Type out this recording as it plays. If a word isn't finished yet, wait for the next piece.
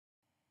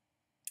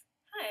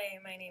Hi,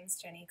 my name's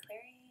Jenny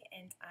Cleary,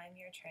 and I'm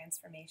your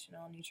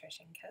transformational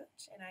nutrition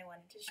coach, and I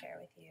wanted to share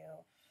with you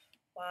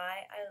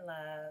why I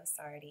love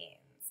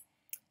sardines.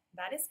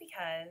 That is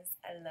because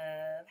I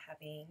love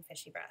having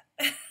fishy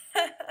breath.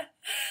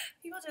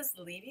 People just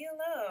leave you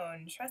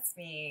alone, trust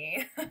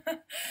me.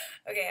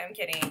 Okay, I'm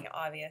kidding,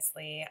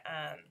 obviously.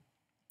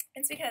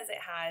 It's because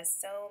it has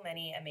so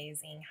many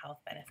amazing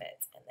health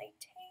benefits, and they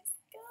taste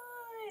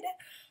good.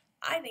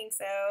 I think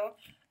so.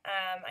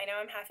 I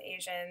know I'm half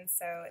Asian,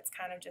 so it's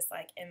kind of just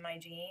like in my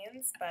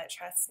genes, but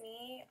trust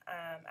me,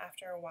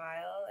 after a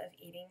while of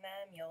eating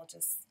them, you'll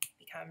just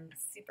become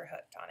super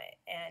hooked on it.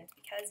 And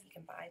because you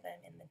can buy them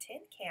in the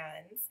tin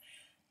cans,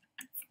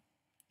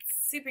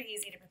 super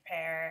easy to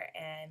prepare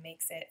and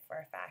makes it for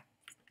a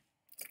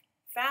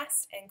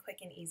fast and quick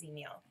and easy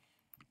meal.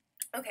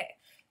 Okay,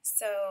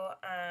 so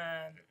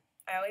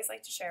I always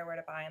like to share where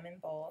to buy them in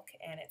bulk,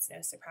 and it's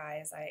no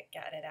surprise I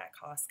get it at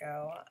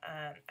Costco.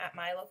 At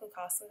my local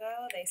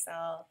Costco, they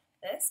sell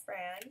this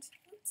brand,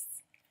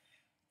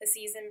 the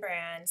Season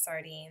brand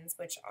sardines,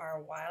 which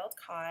are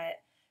wild-caught,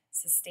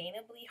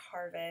 sustainably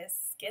harvested,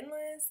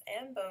 skinless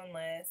and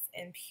boneless,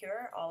 in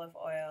pure olive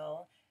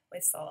oil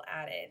with salt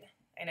added.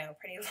 I know,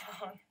 pretty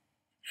long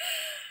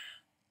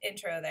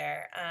intro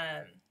there.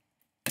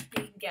 You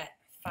can get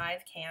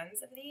 5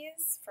 cans of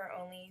these for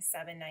only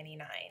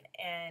 $7.99,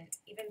 and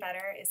even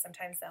better is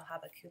sometimes they'll have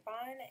a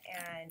coupon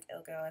and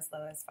it'll go as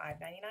low as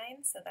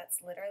 $5.99, so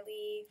that's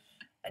literally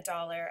 $1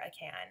 a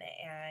can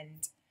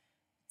and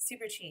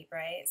super cheap,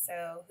 right?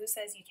 So who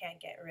says you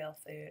can't get real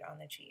food on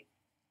the cheap?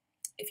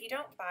 If you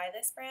don't buy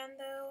this brand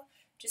though,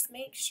 just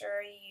make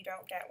sure you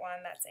don't get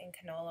one that's in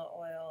canola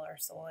oil or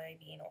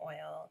soybean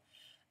oil.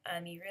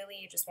 You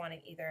really just want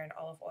it either in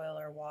olive oil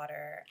or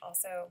water.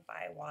 Also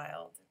buy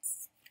wild,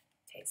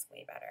 tastes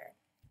way better.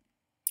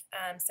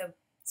 So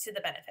to the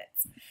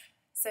benefits.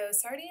 So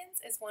sardines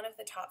is one of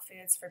the top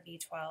foods for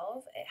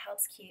B12. It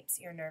helps keeps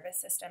your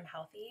nervous system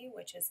healthy,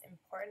 which is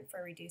important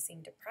for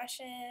reducing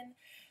depression,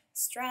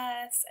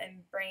 stress,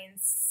 and brain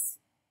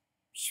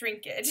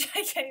shrinkage.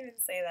 I can't even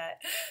say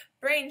that.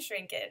 Brain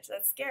shrinkage.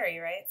 That's scary,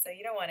 right? So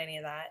you don't want any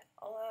of that.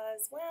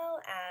 As well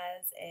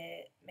as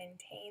it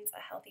maintains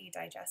a healthy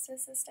digestive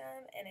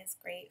system and is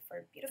great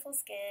for beautiful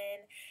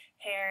skin,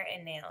 hair,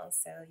 and nails.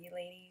 So you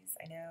ladies,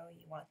 I know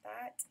you want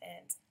that.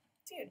 And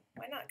dude,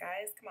 why not,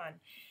 guys? Come on.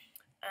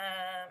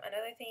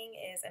 Another thing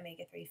is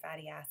omega-3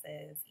 fatty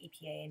acids,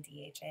 EPA and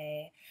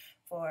DHA,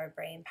 for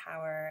brain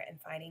power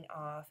and fighting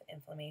off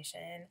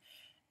inflammation.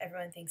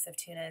 Everyone thinks of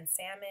tuna and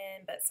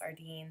salmon, but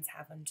sardines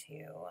have them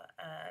too.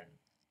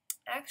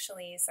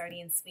 Actually,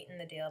 sardines sweeten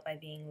the deal by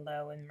being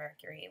low in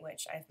mercury,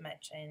 which I've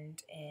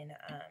mentioned in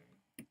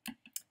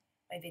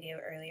my video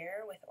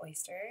earlier with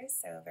oysters,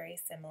 so very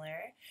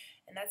similar.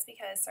 And that's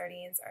because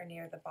sardines are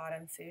near the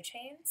bottom food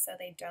chain, so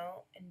they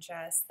don't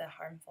ingest the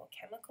harmful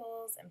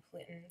chemicals and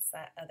pollutants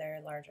that other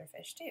larger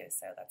fish do,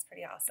 so that's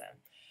pretty awesome.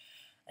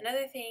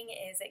 Another thing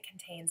is it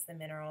contains the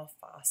mineral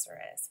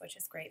phosphorus, which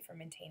is great for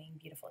maintaining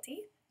beautiful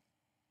teeth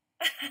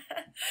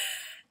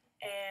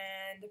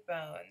and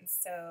bones.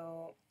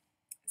 So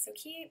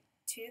keep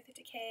tooth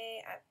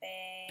decay at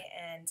bay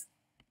and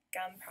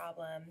gum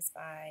problems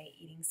by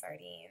eating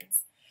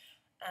sardines.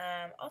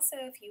 Also,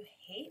 if you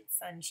hate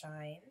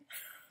sunshine,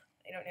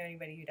 I don't know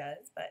anybody who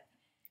does, but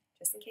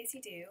just in case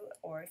you do,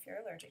 or if you're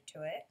allergic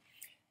to it,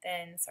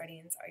 then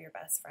sardines are your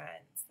best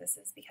friends. This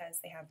is because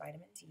they have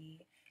vitamin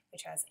D,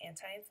 which has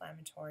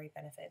anti-inflammatory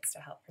benefits to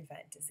help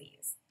prevent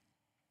disease.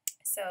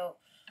 So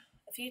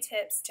a few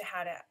tips to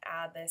how to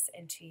add this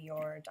into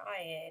your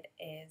diet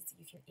is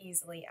you can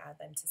easily add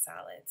them to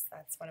salads.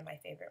 That's one of my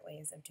favorite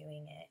ways of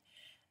doing it.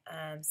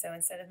 So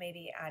instead of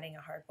maybe adding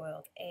a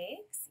hard-boiled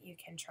eggs, you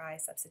can try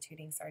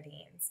substituting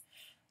sardines.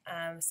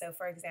 So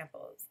for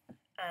examples,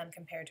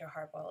 compared to a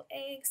hard-boiled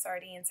egg,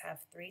 sardines have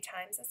 3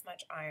 times as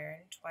much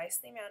iron, twice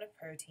the amount of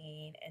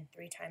protein, and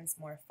 3 times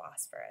more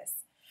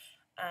phosphorus.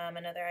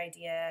 Another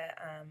idea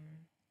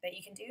that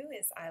you can do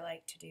is I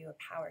like to do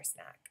a power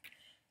snack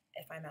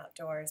if I'm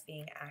outdoors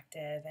being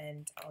active,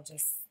 and I'll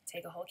just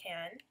take a whole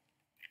can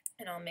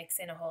and I'll mix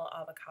in a whole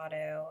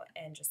avocado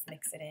and just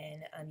mix it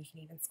in. You can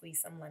even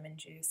squeeze some lemon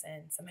juice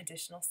and some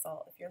additional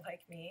salt if you're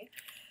like me.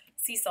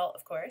 Sea salt,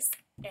 of course,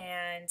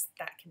 and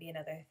that can be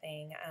another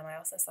thing. I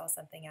also saw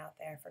something out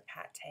there for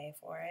pate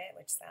for it,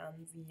 which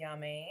sounds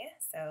yummy,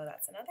 so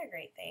that's another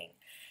great thing.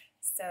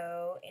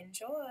 So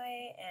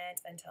enjoy, and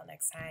until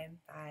next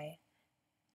time, bye.